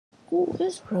Ooh,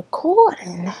 it's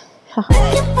recording.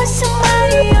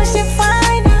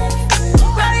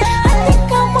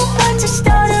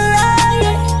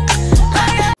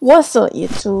 What's up,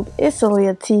 YouTube? It's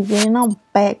Aaliyah TV, and I'm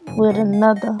back with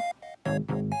another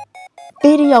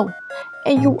video.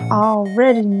 And you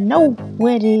already know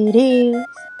what it is.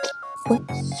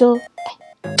 What's up?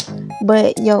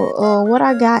 But yo, what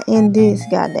I got in this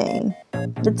goddamn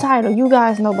the title, you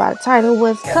guys know about the title.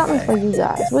 What's coming for you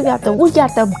guys? We got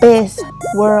the best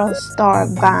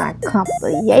Worldstar Vine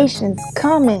compilations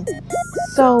coming.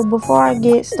 So before I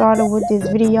get started with this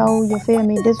video, you feel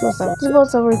me? This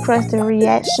was a requested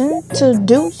reaction to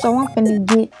do, so I'm finna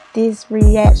get this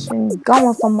reaction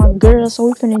going for my girl. So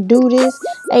we finna do this.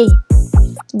 Hey,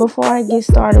 before I get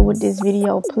started with this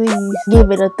video, please give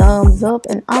it a thumbs up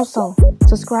and also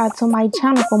subscribe to my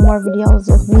channel for more videos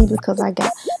of me, because I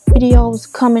got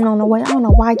videos coming on the way. I don't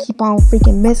know why I keep on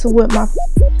freaking messing with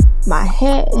my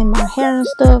hair and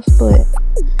stuff, but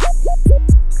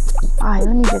alright,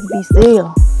 let me just be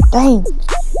still. Dang.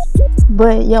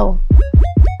 But yo,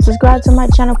 subscribe to my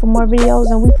channel for more videos,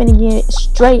 and we finna get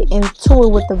straight into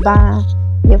it with the Vine.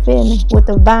 You feel me? With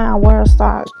the Vine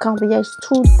Worldstar Compilation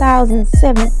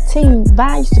 2017.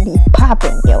 Vine used to be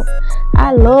popping, yo.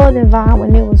 I loved the Vine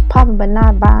when it was popping, but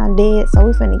not Vine dead. So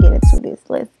we finna get into this.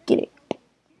 Let's get it.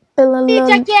 Feel a little.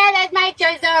 That's my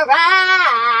choice, alright.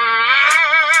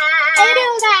 I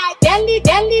do that. Dandy,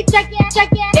 check it.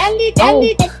 Dandy,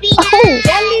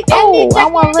 I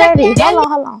wasn't ready.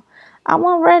 Hold on. I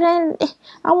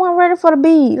wasn't ready for the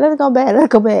beat. Let's go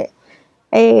back.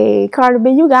 Hey, Cardi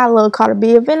B, you got a little Cardi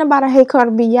B. If anybody hate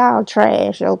Cardi B, y'all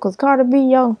trash, yo. Cause Cardi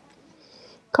B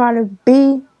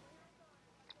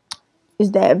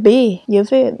is that B. You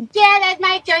feel me? Yeah, that's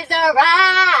my choice, alright.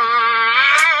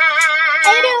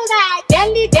 I do that.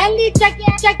 Dandy, check it. Dandy,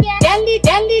 check it. Dandy,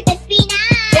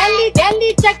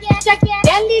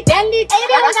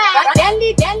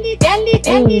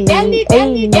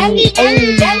 I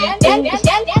do that.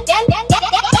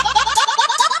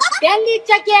 Dandy,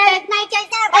 check it. That's my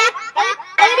choice, alright.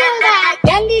 I do that.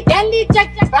 Dandy, check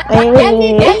it.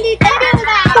 Dandy, I do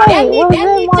that.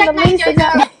 Dandy, check my choice,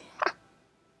 alright.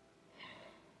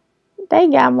 They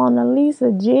got Mona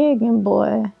Lisa jigging,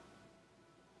 boy.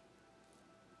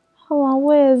 Hold on,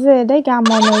 where is it? They got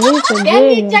Mona Lisa jigging.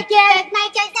 Dandy, check it. That's my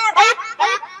choice, alright.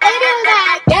 I do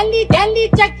that. Dandy,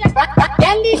 check it.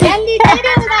 Dandy, I do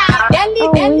that.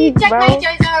 Dandy, check my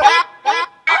choice, alright.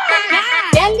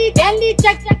 Dandy, check it.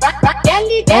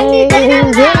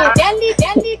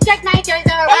 Dandy, check my choice,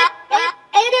 alright.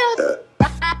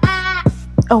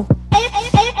 Oh.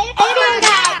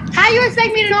 How you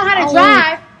expect me to know how to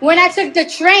drive when I took the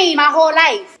train my whole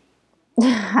life?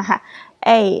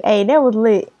 Hey, that was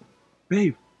lit.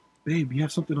 Babe, you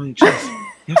have something on your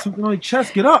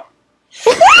chest. Get up.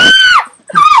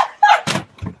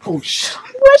 Oh, shit.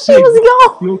 Where she was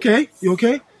going? You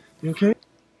okay?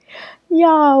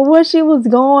 Yo, where she was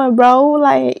going, bro?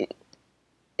 Like,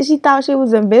 she thought she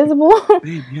was invisible.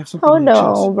 Babe, you have something on your chest.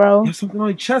 Hold on, bro. You have something on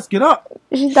your chest. Get up.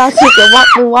 She thought she could walk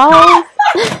the walls.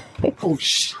 Oh,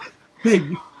 shit.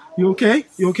 Babe, you okay?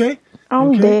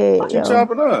 I'm dead, What you yo.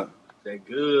 chopping up? That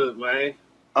good, man.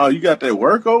 Oh, you got that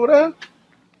work over there?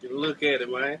 You look at it,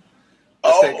 man.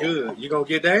 That's that good. You gonna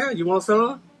get down? You want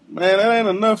some? Man, that ain't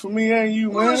enough for me, ain't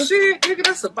you, man? Oh, shit, nigga,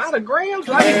 that's about a gram.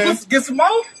 Do I need to get some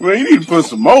more? Man, you need to put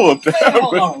some more up there. Hey,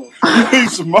 hold on. You need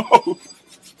some more.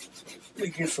 Let me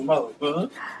get some more,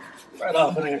 bud. Right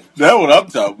off of there. That's what I'm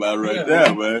talking about right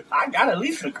there, man. I got at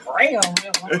least a gram. Yeah.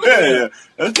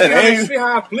 That's that You see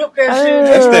how I flip that shit?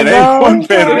 That's that A1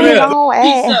 pedal Put it there. on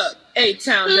Peace ass. up,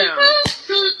 A-Town down.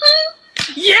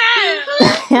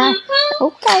 Yeah!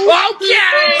 Okay.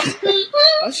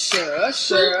 Usher.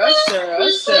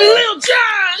 Lil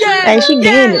Jon! Yeah! Hey, she doing it.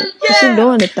 She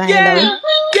doing the thing, though.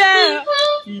 Yeah!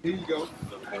 Here you go.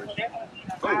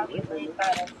 Alright,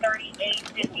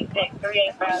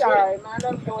 man.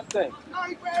 Let him do his thing. No,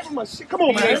 he grabbing my shit. Come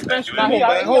on, man.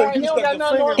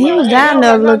 He was down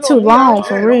there a little too long,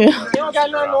 for real. He don't got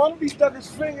nothing on him. He stuck his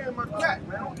finger in my crack,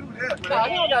 man. Don't do that, man. Nah,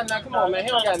 he don't got nothing. Come on, man. He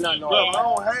don't got nothing on him. I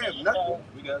don't have nothing.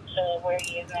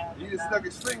 He just stuck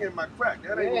his finger in my crack.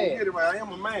 That ain't gonna get it right. I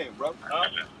am a man, bro.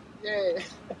 Yeah.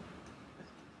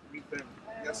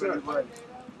 Yes, sir.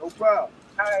 No problem.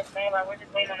 Alright, man, we're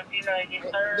just waiting on a female to get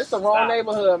served. This the wrong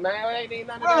neighborhood, man. Ain't even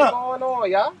nothing that going on,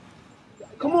 y'all.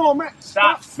 Come on, man.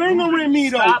 Stop fingering me,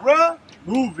 though, bruh.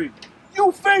 Moving.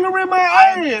 You fingering my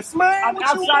ass, man. I'm what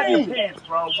outside you your mean? pants,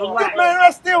 bro. Man,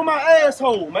 that's still my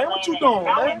asshole, man. What you doing,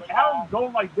 man? How you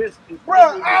going like this?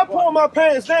 Bruh, I pull my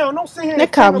pants down. Don't sit here That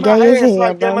and cop finger my gay as ass hell,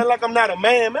 like that, bro. man, like I'm not a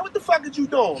man. Man, what the fuck is you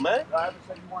doing, man? I haven't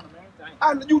said you want a man thing.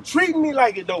 You treating me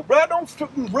like it though, bro. Don't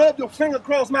rub your finger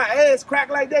across my ass crack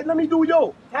like that. Let me do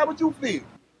yours. How would you feel?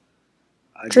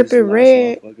 I just Trippy lost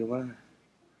Red. my fucking mind.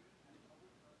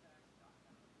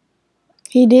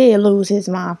 He did lose his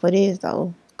mind for this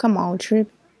though. Come on, Trippy.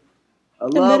 A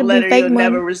That love better be letter fake you'll money.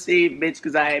 never receive, bitch,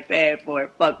 because I ain't paying for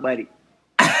it. Fuck, buddy.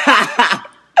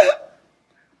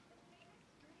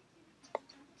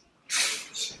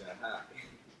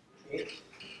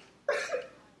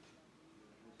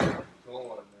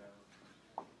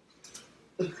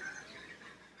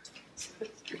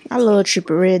 I love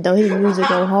Trippy Red though. His music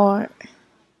go hard.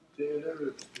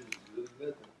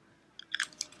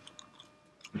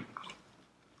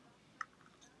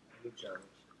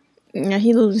 Yeah,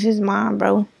 he loses his mind,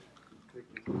 bro.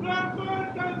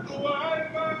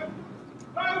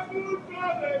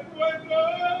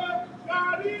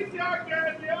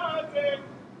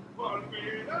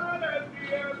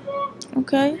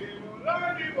 Okay.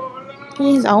 In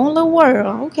his own little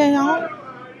world. Okay,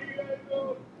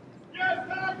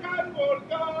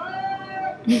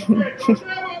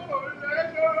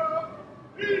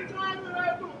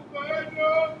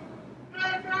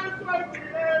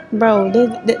 bro,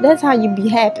 that's how you be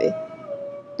happy.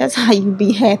 That's how you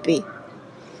be happy.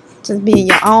 Just be in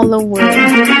your own little world.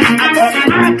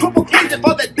 I triple crazy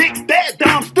for the dick, dead,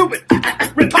 dumb, stupid,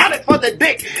 retarded for the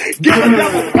dick. Give a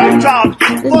devil one job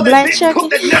for the dick, cook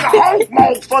that nigga hog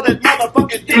moles for that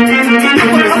motherfucking dick. Give a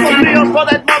couple meals for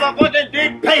that motherfucking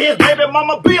dick. Pay his baby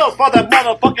mama bills for that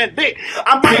motherfucking dick.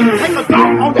 I might take a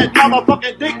dump on that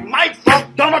motherfucking dick. Might fuck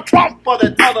Donald Trump for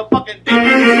that motherfucking dick.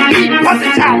 Eat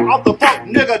pussy chow off the fuck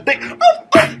nigga dick.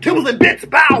 Kills and bitch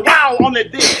bow wow on the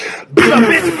dick. Beat a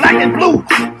bitch black and blue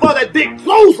for the dick.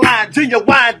 Clothesline, junior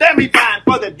wine, demi fine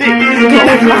for the dick.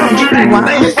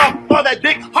 For the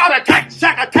dick. Heart attack,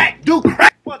 shack attack, do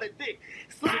crack for the dick.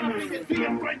 Slide up in your seat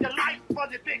and bring your life for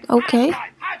the dick. Okay.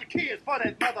 Hide your kids for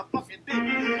that motherfucking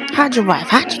dick. Hide your wife,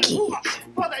 hide your kids.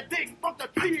 For the dick, fuck the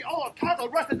tree or tunnel,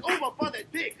 rusted Uber for the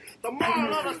dick. The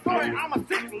moral of the story, I'm a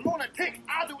sick lunatic.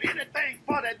 I'll do anything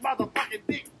for that motherfucking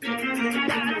dick.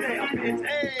 Goddamn bitch,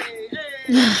 hey.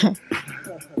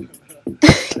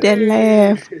 That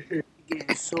laugh.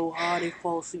 Getting so hard they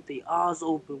fall asleep, they eyes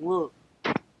open. Look.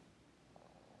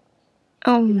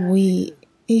 I'm weak.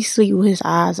 He sleep with his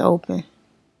eyes open.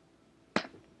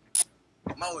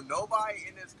 Mo, nobody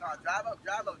in this car. Drive up.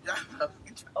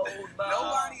 Oh, no.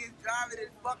 Nobody is driving this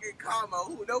fucking car,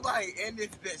 Mo. Nobody in this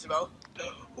bitch, Mo.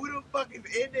 Who the fuck is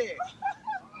in there?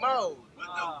 Mo.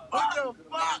 What the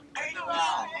fuck? Ain't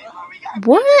nobody.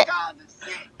 What?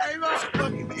 Hey, Mo, who the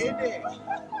fuck is in there?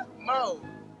 Mo.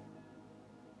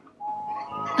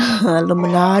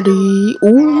 Illuminati.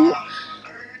 Ooh.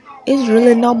 It's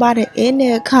really nobody in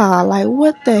that car. Like,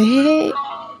 what the heck?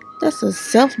 That's a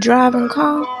self-driving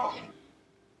car?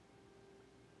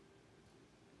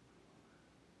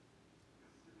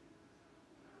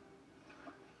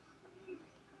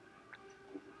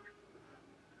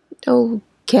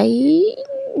 Okay.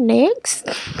 Next.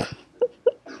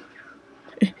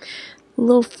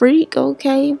 Little freak.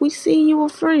 Okay. We see you a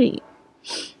freak.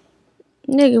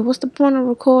 Nigga, what's the point of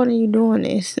recording you doing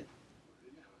this?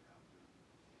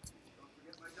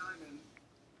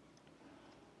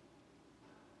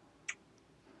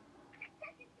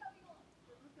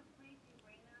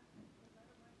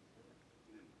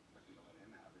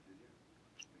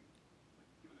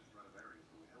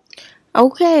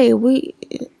 Okay,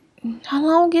 how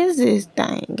long is this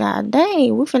thing? God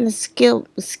dang, we finna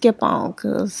skip on,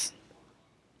 cause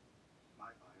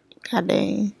god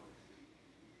dang.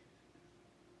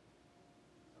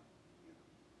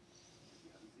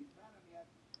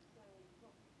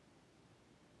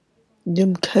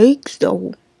 Them cakes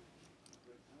though.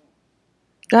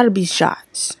 Gotta be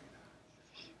shots.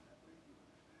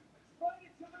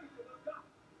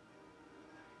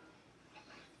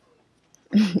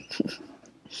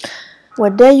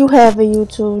 Well, there you have it,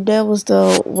 YouTube. That was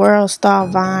the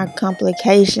Worldstar Vine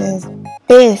Complications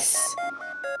Best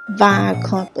Vine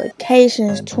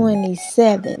Complications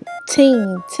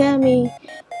 2017. Tell me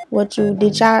what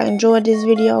did y'all enjoy this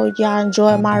video? Y'all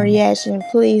enjoyed my reaction?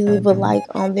 Please leave a like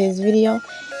on this video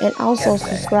and also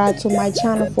subscribe to my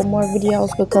channel for more videos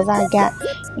because I got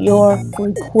your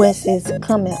requests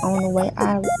coming on the way.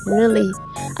 I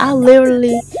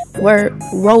literally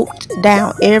wrote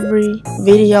down every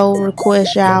video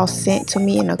request y'all sent to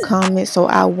me in the comments so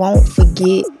I won't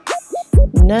forget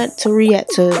to react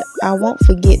to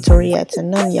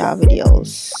none of y'all videos.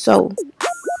 So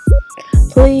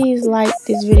please like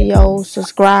this video,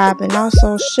 subscribe, and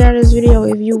also share this video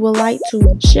if you would like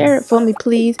to. Share it for me,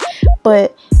 please.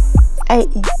 But Hey,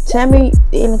 tell me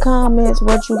in the comments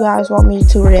what you guys want me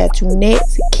to react to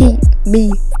next. Keep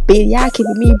me busy. Y'all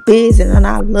keeping me busy, and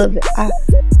I love it. I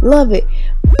love it.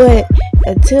 But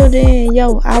until then,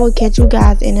 yo, I will catch you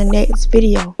guys in the next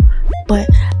video. But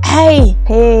hey,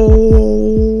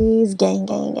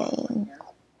 gang.